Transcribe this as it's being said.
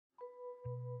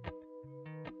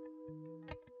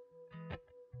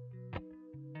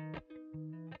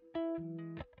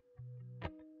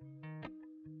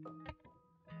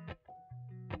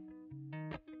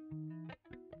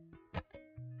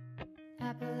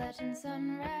watching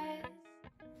sunrise.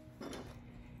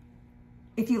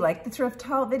 If you like the thrift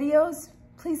haul videos,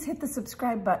 please hit the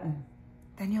subscribe button.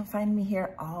 Then you'll find me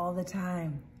here all the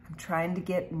time. I'm trying to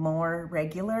get more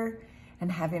regular and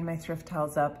having my thrift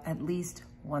hauls up at least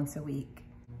once a week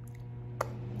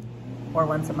or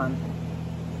once a month.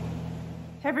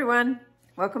 Hey everyone,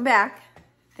 welcome back.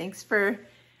 Thanks for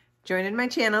joining my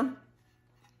channel.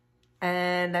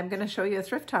 And I'm gonna show you a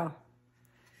thrift haul.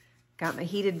 Got my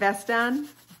heated vest on.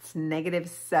 It's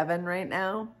 -7 right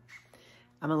now.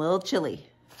 I'm a little chilly.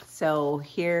 So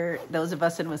here, those of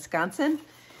us in Wisconsin,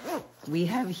 we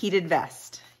have heated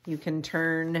vest. You can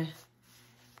turn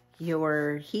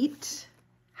your heat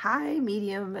high,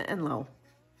 medium, and low.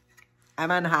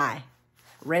 I'm on high.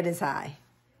 Red is high.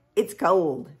 It's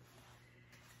cold.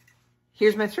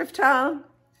 Here's my thrift haul.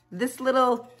 This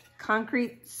little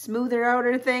concrete smoother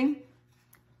outer thing,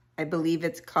 I believe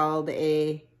it's called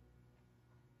a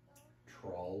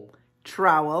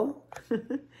trowel.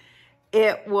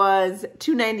 It was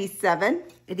 $2.97.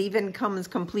 It even comes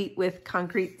complete with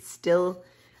concrete still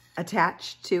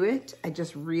attached to it. I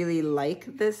just really like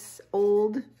this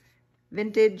old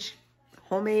vintage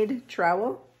homemade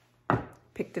trowel.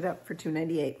 Picked it up for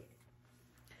 $2.98.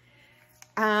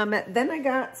 Then I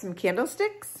got some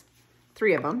candlesticks,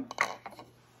 3 of them,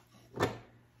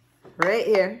 right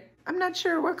here. I'm not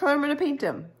sure what color I'm gonna paint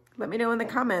them. Let me know in the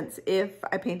comments if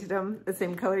I painted them the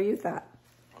same color you thought.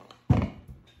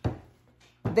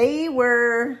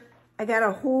 I got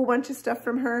a whole bunch of stuff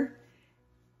from her,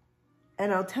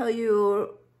 and I'll tell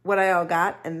you what I all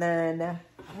got, and then I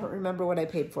don't remember what I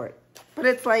paid for it, but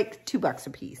it's like $2 a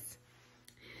piece.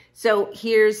 So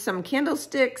here's some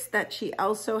candlesticks that she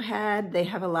also had. They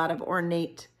have a lot of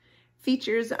ornate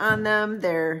features on them.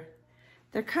 They're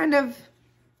kind of,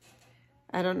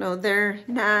 I don't know, they're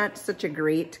not such a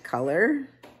great color.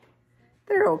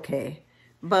 They're okay,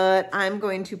 but I'm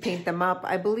going to paint them up.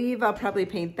 I believe I'll probably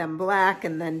paint them black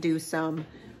and then do some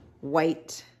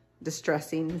white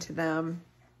distressing to them.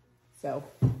 So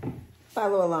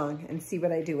follow along and see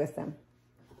what I do with them.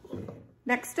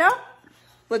 Next up,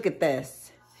 look at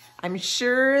this. I'm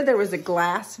sure there was a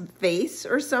glass vase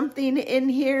or something in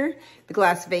here. The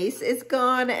glass vase is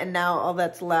gone, and now all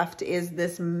that's left is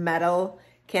this metal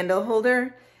candle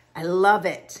holder. I love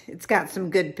it. It's got some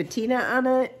good patina on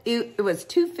it. It was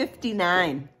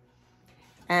 $2.59.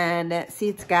 And see,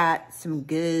 it's got some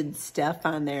good stuff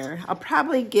on there. I'll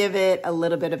probably give it a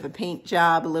little bit of a paint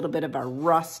job, a little bit of a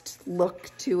rust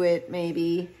look to it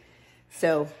maybe.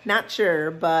 So not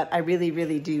sure, but I really,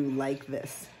 really do like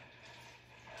this.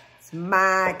 It's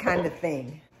my kind of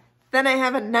thing. Then I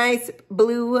have a nice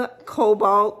blue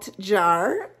cobalt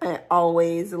jar. I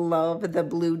always love the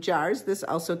blue jars. This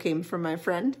also came from my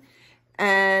friend,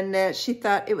 and she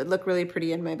thought it would look really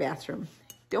pretty in my bathroom.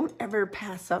 Don't ever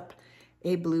pass up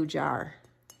a blue jar.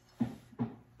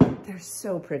 They're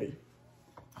so pretty.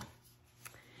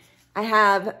 I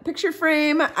have picture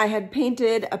frame. I had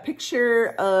painted a picture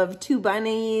of 2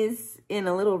 bunnies in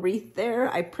a little wreath there.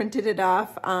 I printed it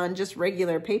off on just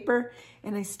regular paper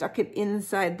and I stuck it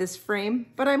inside this frame,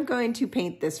 but I'm going to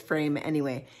paint this frame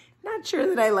anyway. Not sure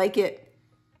that I like it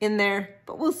in there,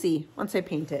 but we'll see once I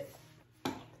paint it.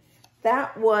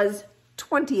 That was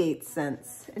 28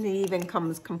 cents, and it even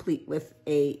comes complete with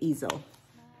a easel.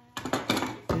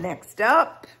 Next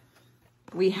up,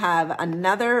 we have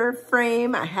another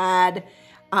frame. I had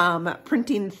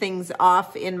printing things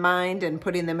off in mind and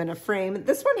putting them in a frame.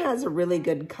 This one has a really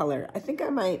good color. I think I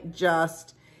might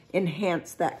just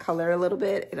enhance that color a little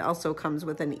bit. It also comes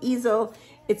with an easel.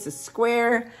 It's a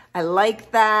square. I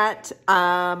like that.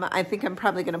 I think I'm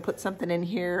probably gonna put something in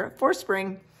here for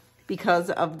spring because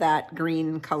of that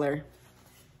green color.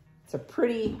 It's a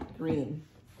pretty green.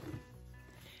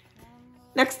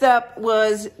 Next up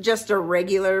was just a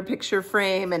regular picture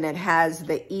frame, and it has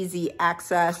the easy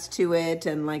access to it.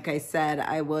 And like I said,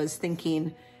 I was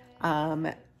thinking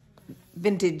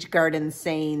vintage garden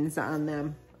sayings on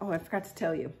them. Oh, I forgot to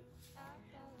tell you.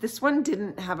 This one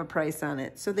didn't have a price on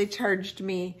it, so they charged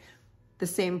me the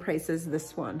same price as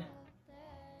this one,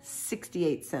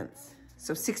 68 cents.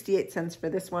 So 68 cents for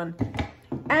this one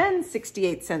and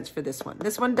 68 cents for this one.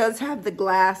 This one does have the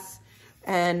glass,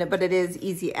 but it is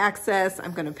easy access.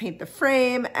 I'm gonna paint the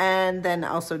frame and then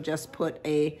also just put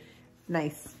a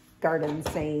nice garden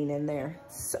saying in there.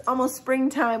 It's almost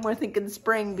springtime. We're thinking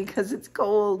spring because it's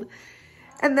cold.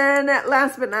 And then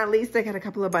last but not least, I got a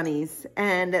couple of bunnies.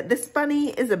 And this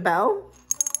bunny is a bell.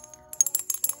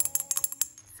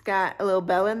 It's got a little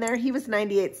bell in there. He was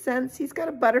 98 cents. He's got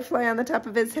a butterfly on the top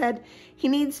of his head. He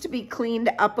needs to be cleaned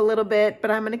up a little bit,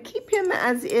 but I'm gonna keep him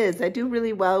as is. I do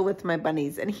really well with my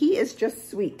bunnies, and he is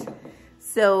just sweet.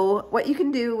 So what you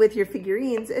can do with your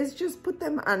figurines is just put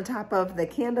them on top of the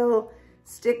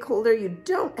candlestick holder. You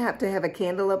don't have to have a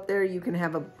candle up there. You can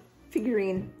have a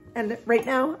figurine. And right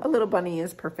now, a little bunny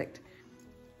is perfect.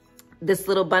 This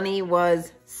little bunny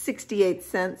was 68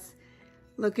 cents.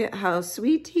 Look at how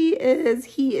sweet he is.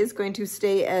 He is going to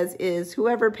stay as is.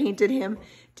 Whoever painted him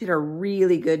did a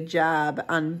really good job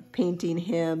on painting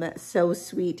him. So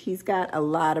sweet. He's got a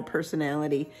lot of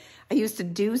personality. I used to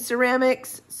do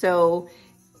ceramics, so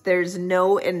there's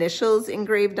no initials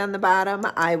engraved on the bottom.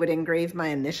 I would engrave my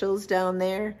initials down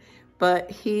there,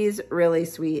 but he's really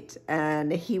sweet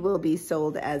and he will be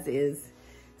sold as is.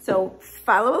 So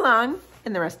follow along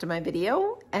in the rest of my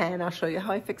video and I'll show you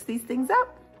how I fix these things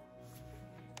up.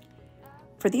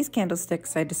 For these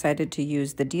candlesticks, I decided to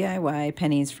use the DIY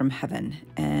pennies from heaven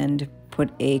and put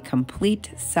a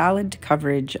complete solid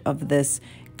coverage of this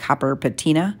copper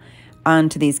patina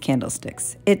onto these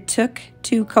candlesticks. It took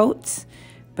 2 coats,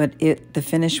 but the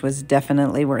finish was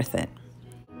definitely worth it.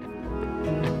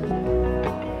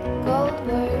 Gold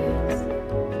words,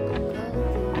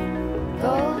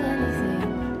 gold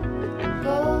anything,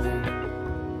 golden.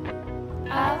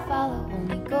 I follow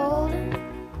only golden.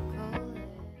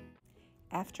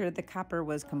 After the copper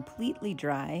was completely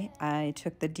dry, I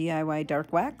took the DIY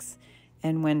dark wax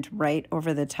and went right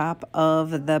over the top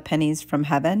of the pennies from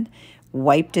heaven,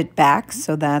 wiped it back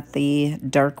so that the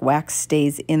dark wax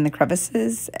stays in the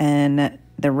crevices and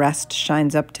the rest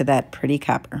shines up to that pretty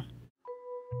copper.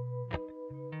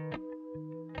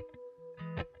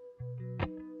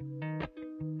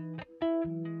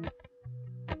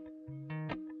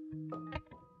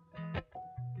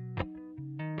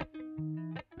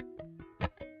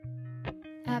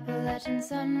 Appalachian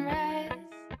sunrise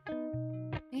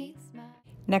meets my...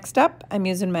 Next up, I'm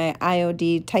using my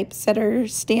IOD typesetter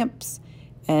stamps,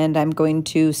 and I'm going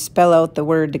to spell out the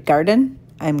word garden.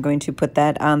 I'm going to put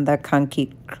that on the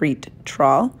concrete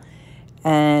trowel.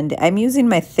 And I'm using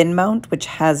my thin mount, which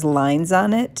has lines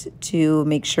on it, to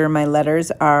make sure my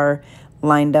letters are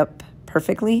lined up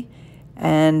perfectly.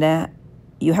 And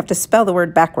you have to spell the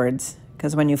word backwards,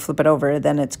 because when you flip it over,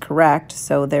 then it's correct.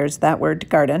 So there's that word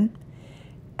garden.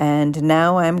 And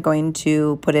now I'm going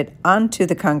to put it onto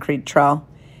the concrete trowel.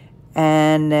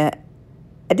 And I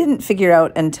didn't figure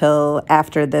out until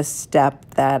after this step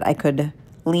that I could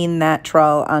lean that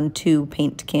trowel on 2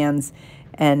 paint cans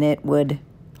and it would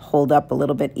hold up a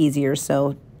little bit easier.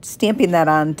 So stamping that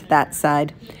onto that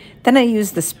side. Then I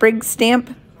used the sprig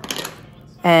stamp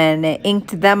and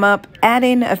inked them up,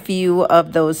 adding a few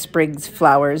of those sprigs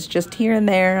flowers just here and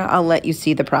there. I'll let you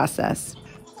see the process.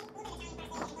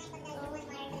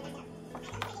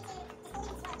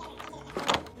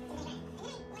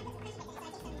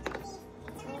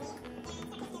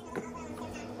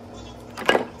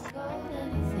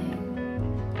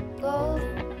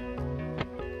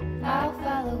 I'll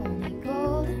follow only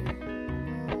golden,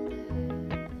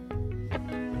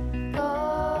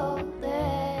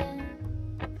 golden,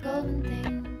 golden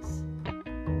things.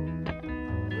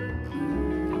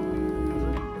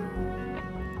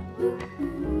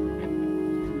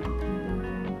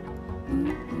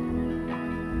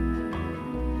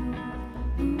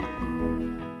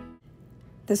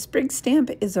 The sprig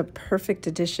stamp is a perfect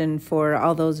addition for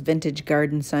all those vintage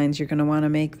garden signs you're going to want to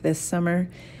make this summer.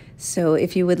 So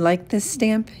if you would like this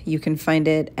stamp, you can find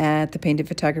it at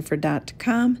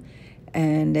thepaintedphotographer.com,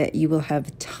 and you will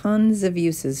have tons of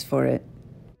uses for it.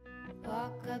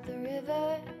 Walk up the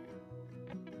river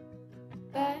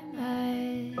by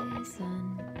my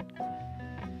son.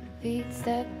 Feet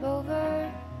step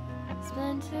over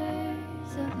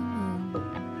splinters of the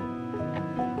moon.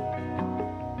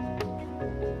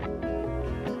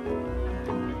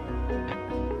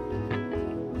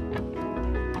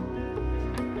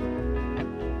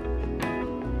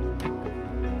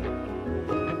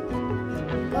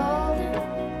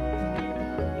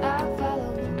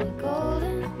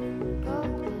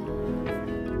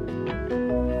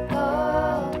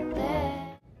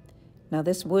 Now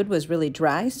this wood was really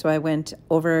dry, so I went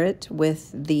over it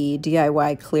with the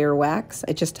DIY clear wax.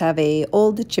 I just have a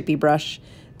old chippy brush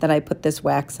that I put this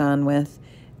wax on with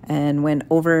and went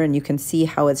over, and you can see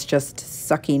how it's just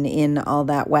sucking in all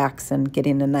that wax and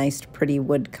getting a nice pretty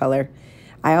wood color.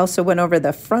 I also went over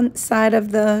the front side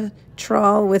of the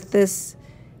trowel with this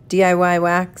DIY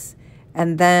wax,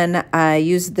 and then I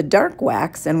used the dark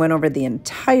wax and went over the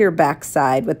entire back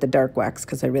side with the dark wax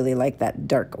because I really like that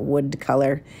dark wood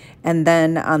color. And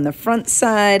then on the front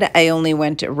side, I only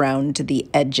went around to the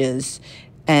edges,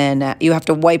 and you have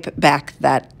to wipe back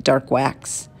that dark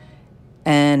wax,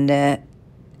 and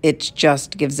it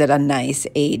just gives it a nice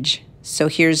age So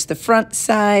here's the front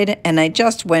side, and I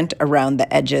just went around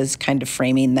the edges, kind of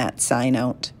framing that sign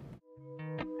out.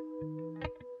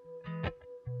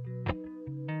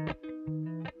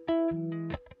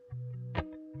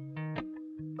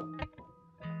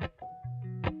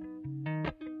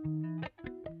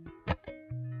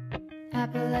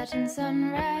 Appalachian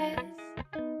sunrise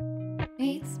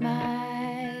meets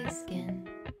my skin.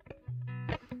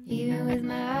 Even with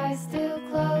my eyes still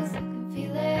closed, I can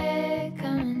feel it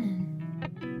coming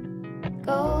in.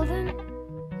 Golden,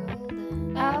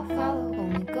 golden, I'll follow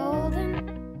only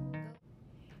golden.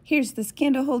 Here's this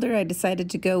candle holder. I decided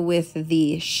to go with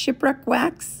the Shipwreck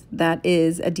Wax. That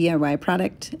is a DIY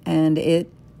product, and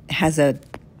it has a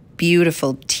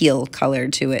beautiful teal color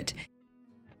to it.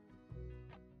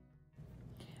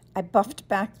 I buffed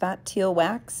back that teal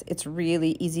wax. It's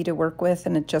really easy to work with,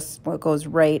 and it just goes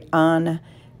right on.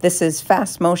 This is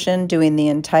fast motion, doing the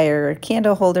entire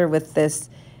candle holder with this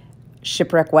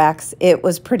Shipwreck Wax. It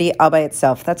was pretty all by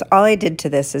itself. That's all I did to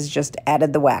this, is just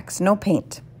added the wax, no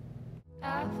paint.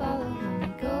 I'll follow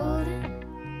only golden,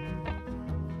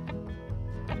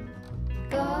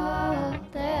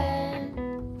 golden,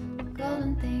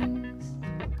 golden things,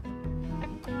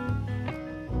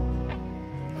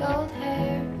 gold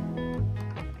hair.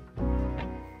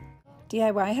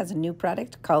 DIY has a new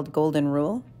product called Golden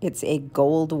Rule. It's a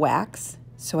gold wax.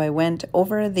 So I went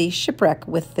over the Shipwreck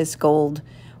with this gold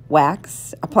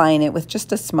wax, applying it with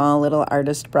just a small little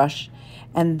artist brush.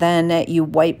 And then you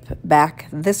wipe back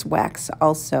this wax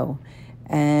also.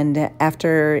 And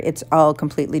after it's all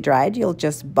completely dried, you'll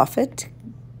just buff it,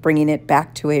 bringing it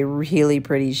back to a really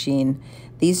pretty sheen.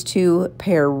 These two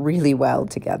pair really well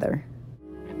together.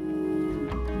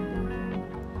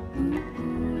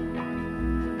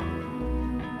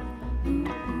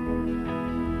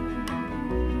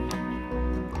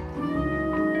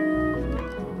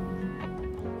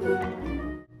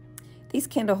 These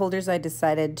candle holders, I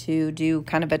decided to do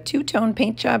kind of a two-tone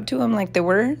paint job to them like they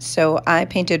were. So I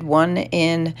painted one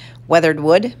in weathered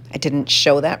wood. I didn't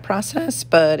show that process,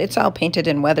 but it's all painted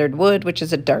in weathered wood, which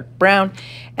is a dark brown.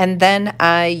 And then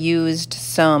I used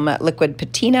some liquid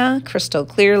patina, crystal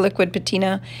clear liquid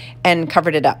patina, and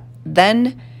covered it up.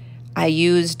 Then I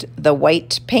used the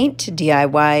white paint,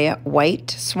 DIY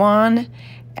white Swan,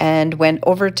 and went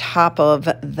over top of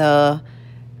the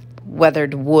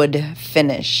weathered wood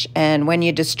finish. And when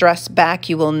you distress back,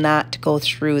 you will not go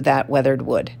through that weathered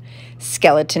wood.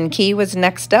 Skeleton key was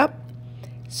next up.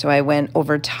 So I went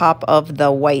over top of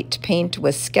the white paint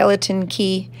with skeleton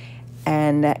key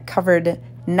and covered,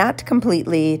 not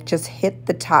completely, just hit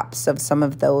the tops of some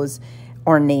of those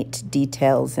ornate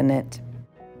details in it.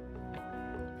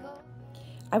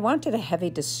 I wanted a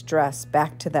heavy distress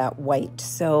back to that white,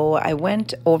 so I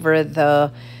went over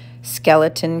the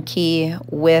skeleton key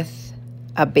with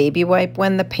a baby wipe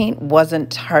when the paint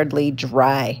wasn't hardly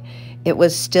dry. It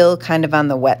was still kind of on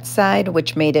the wet side,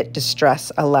 which made it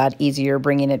distress a lot easier,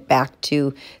 bringing it back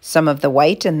to some of the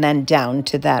white and then down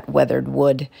to that weathered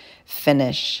wood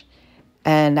finish.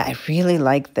 And I really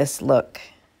like this look.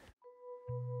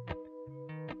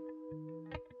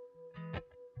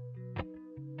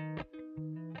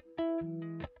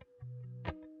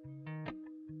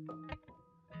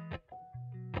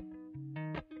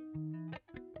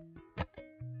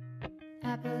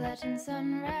 Appalachian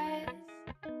sunrise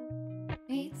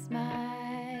meets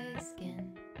my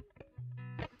skin.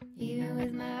 Even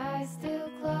with my eyes still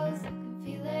closed, I can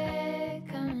feel it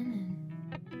coming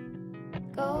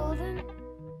in. Golden,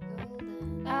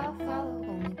 golden, I'll follow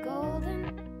only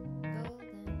golden,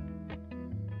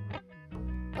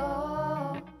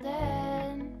 golden,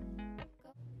 golden.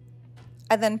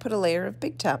 I then put a layer of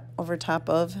Big Top over top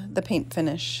of the paint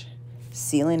finish,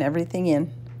 sealing everything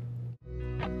in.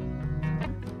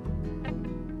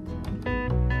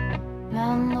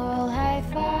 Mountain laurel high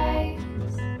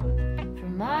fives for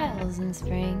miles in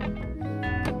spring.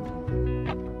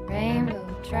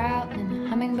 Rainbow trout and a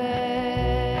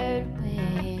hummingbird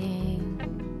wing.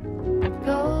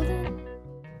 Golden.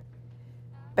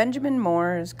 Benjamin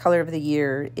Moore's color of the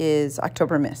year is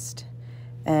October Mist,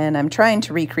 and I'm trying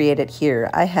to recreate it here.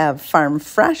 I have Farm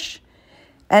Fresh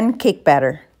and cake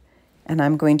batter, and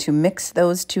I'm going to mix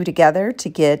those two together to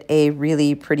get a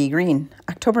really pretty green.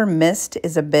 October Mist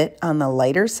is a bit on the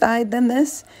lighter side than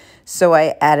this, so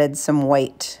I added some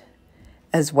white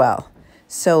as well.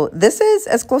 So this is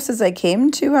as close as I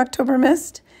came to October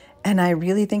Mist, and I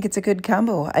really think it's a good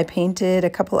combo. I painted a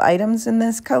couple items in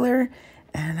this color,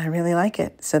 and I really like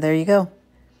it. So there you go.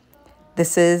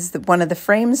 This is one of the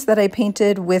frames that I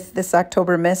painted with this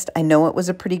October Mist. I know it was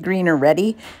a pretty green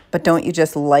already, but don't you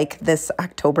just like this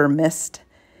October Mist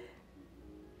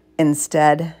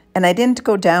instead? And I didn't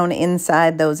go down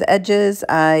inside those edges.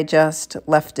 I just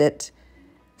left it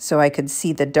so I could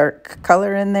see the dark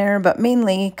color in there, but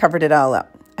mainly covered it all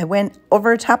up. I went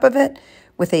over top of it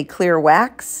with a clear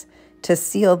wax to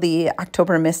seal the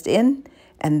October mist in,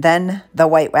 and then the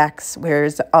white wax, where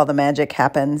all the magic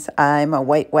happens. I'm a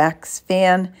white wax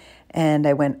fan, and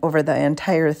I went over the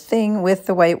entire thing with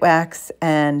the white wax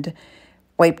and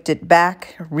wiped it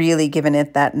back, really giving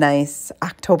it that nice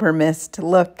October mist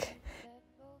look.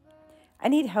 I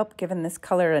need help giving this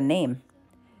color a name.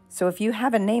 So if you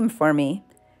have a name for me,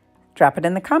 drop it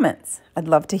in the comments. I'd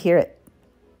love to hear it.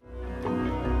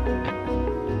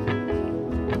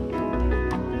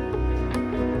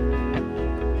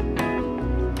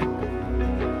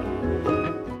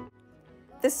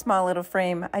 This small little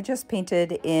frame I just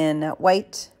painted in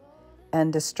white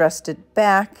and distressed it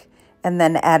back, and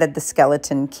then added the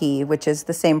skeleton key, which is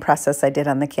the same process I did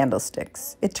on the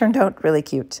candlesticks. It turned out really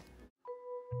cute.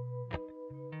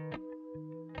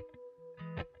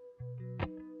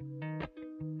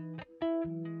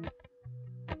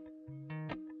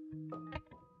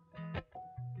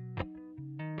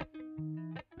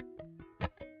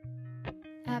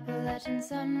 Appalachian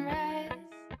sunrise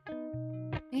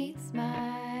meets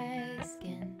my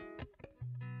skin.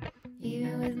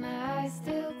 Even with my eyes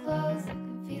still closed, I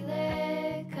can feel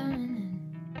it coming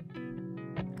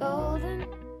in. Golden,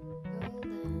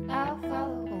 golden, I'll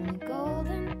follow only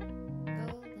golden,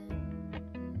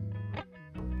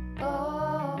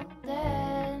 golden,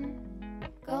 golden,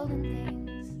 golden things.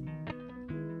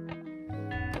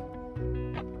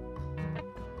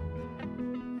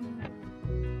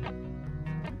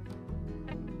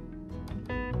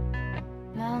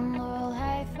 Mountain laurel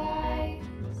high fives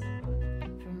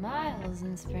for miles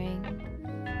in spring.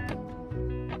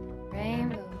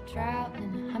 Rainbow trout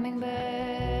and a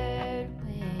hummingbird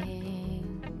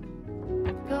wing.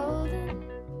 Golden,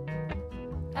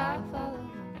 I'll follow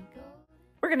only golden.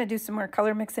 We're going to do some more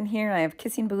color mixing here. I have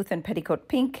Kissing Booth and Petticoat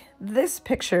Pink. This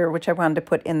picture, which I wanted to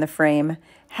put in the frame,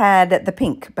 had the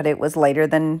pink, but it was lighter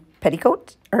than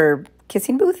Petticoat or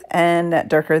Kissing Booth and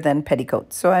darker than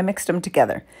Petticoat. So I mixed them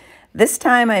together. This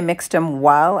time I mixed them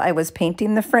while I was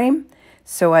painting the frame.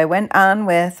 So I went on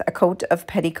with a coat of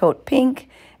Petticoat Pink,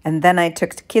 and then I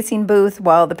took Kissing Booth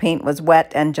while the paint was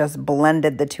wet and just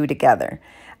blended the two together.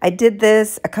 I did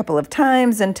this a couple of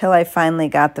times until I finally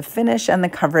got the finish and the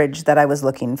coverage that I was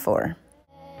looking for.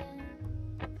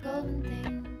 Golden things.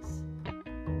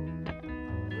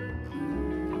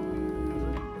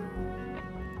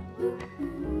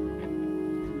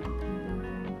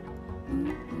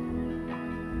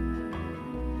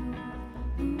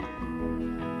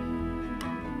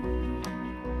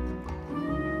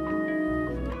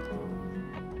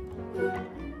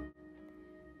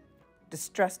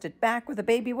 Distressed it back with a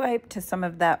baby wipe to some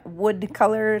of that wood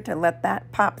color to let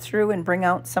that pop through and bring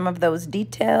out some of those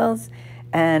details.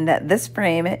 And this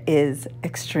frame is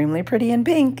extremely pretty in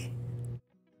pink.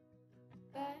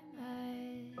 By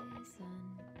my son.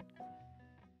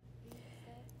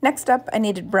 Next up, I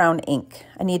needed brown ink.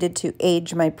 I needed to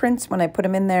age my prints when I put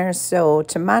them in there. So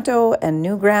tomato and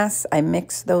newgrass, I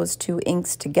mixed those two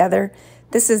inks together.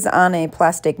 This is on a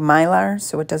plastic mylar,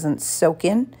 so it doesn't soak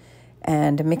in.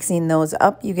 And mixing those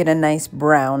up, you get a nice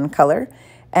brown color.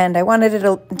 And I wanted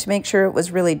it to make sure it was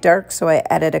really dark, so I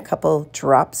added a couple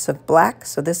drops of black.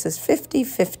 So this is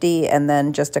 50-50, and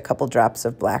then just a couple drops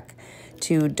of black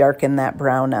to darken that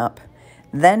brown up.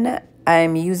 Then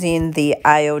I'm using the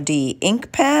IOD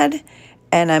ink pad,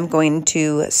 and I'm going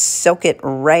to soak it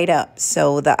right up.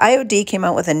 So the IOD came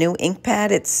out with a new ink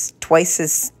pad. It's twice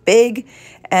as big,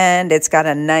 and it's got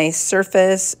a nice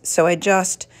surface. So I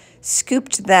just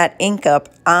scooped that ink up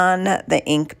on the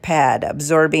ink pad,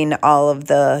 absorbing all of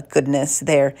the goodness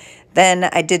there. Then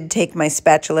I did take my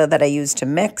spatula that I used to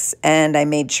mix, and I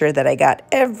made sure that I got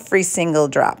every single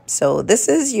drop. So this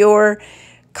is your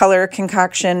color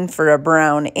concoction for a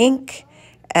brown ink,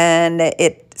 and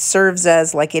it serves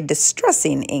as like a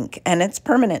distressing ink, and it's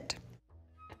permanent.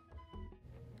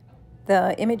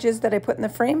 The images that I put in the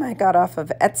frame I got off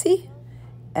of Etsy,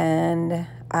 and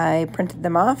I printed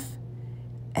them off.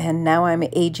 And now I'm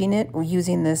aging it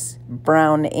using this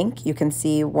brown ink. You can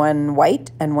see one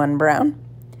white and one brown.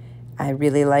 I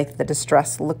really like the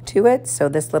distressed look to it. So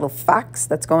this little fox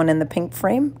that's going in the pink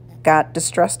frame got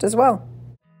distressed as well.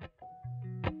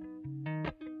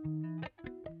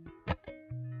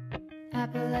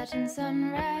 Appalachian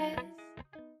sunrise.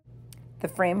 The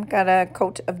frame got a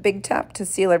coat of Big Top to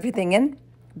seal everything in.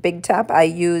 Big Top, I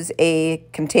use a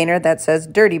container that says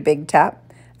Dirty Big Top.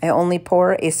 I only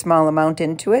pour a small amount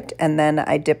into it, and then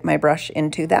I dip my brush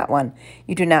into that one.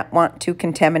 You do not want to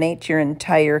contaminate your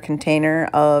entire container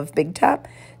of Big Top.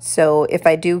 So if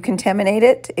I do contaminate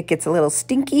it, it gets a little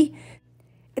stinky.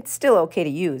 It's still okay to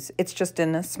use. It's just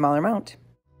in a smaller amount.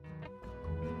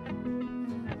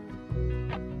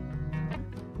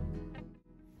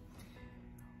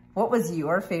 What was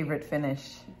your favorite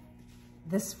finish?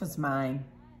 This was mine.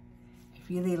 I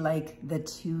really like the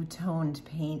two-toned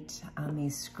paint on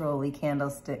these scrolly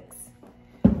candlesticks.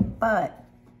 But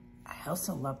I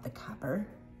also love the copper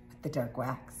with the dark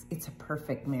wax. It's a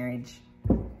perfect marriage.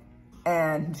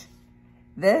 And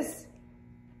this,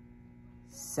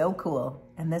 so cool.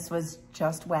 And this was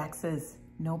just waxes,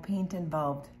 no paint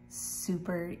involved,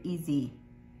 super easy.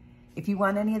 If you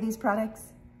want any of these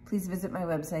products, please visit my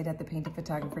website at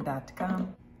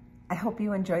thepaintedphotographer.com. I hope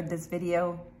you enjoyed this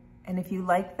video. And if you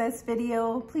like this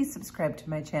video, please subscribe to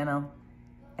my channel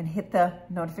and hit the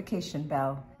notification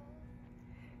bell.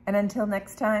 And until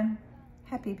next time,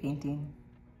 happy painting.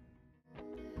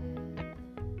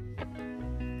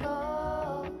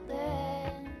 Golden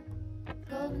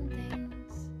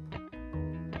things.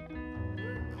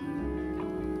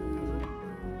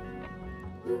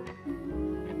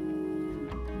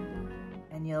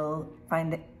 And you'll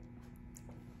find it.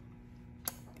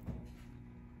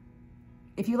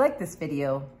 If you like this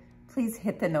video, please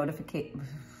hit the notification.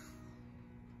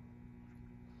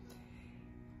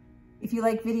 If you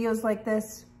like videos like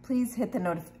this, please hit the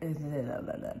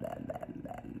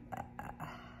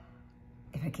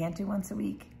If I can't do once a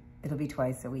week, it'll be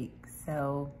twice a week.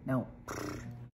 So, no.